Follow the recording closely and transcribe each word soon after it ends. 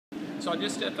So I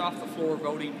just stepped off the floor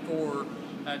voting for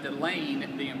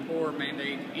delaying the employer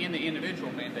mandate and the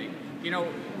individual mandate. You know,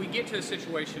 we get to a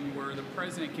situation where the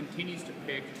president continues to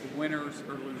pick winners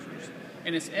or losers.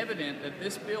 And it's evident that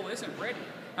this bill isn't ready.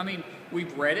 I mean,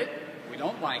 we've read it, we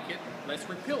don't like it, let's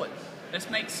repeal it. This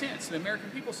makes sense. The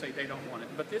American people say they don't want it,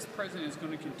 but this president is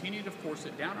going to continue to force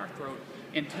it down our throat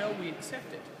until we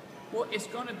accept it. Well, it's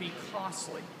going to be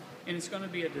costly, and it's going to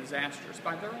be a disaster.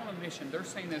 By their own admission, they're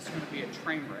saying that it's going to be a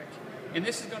train wreck. And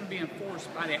this is going to be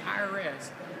enforced by the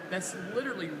IRS that's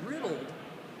literally riddled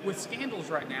with scandals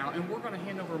right now, and we're going to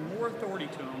hand over more authority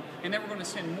to them, and then we're going to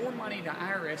send more money to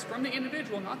IRS from the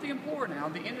individual, not the employer now.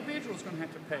 The individual is going to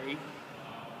have to pay.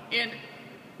 And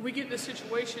we get in this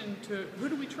situation to, who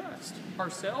do we trust?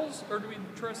 Ourselves, or do we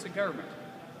trust the government?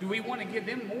 Do we want to give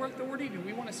them more authority? Do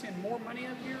we want to send more money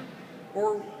up here?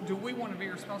 Or do we want to be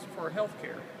responsible for our health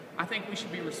care? I think we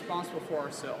should be responsible for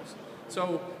ourselves.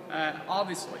 So,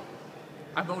 obviously,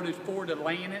 I voted for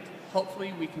delaying it.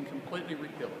 Hopefully, we can completely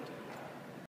repeal it.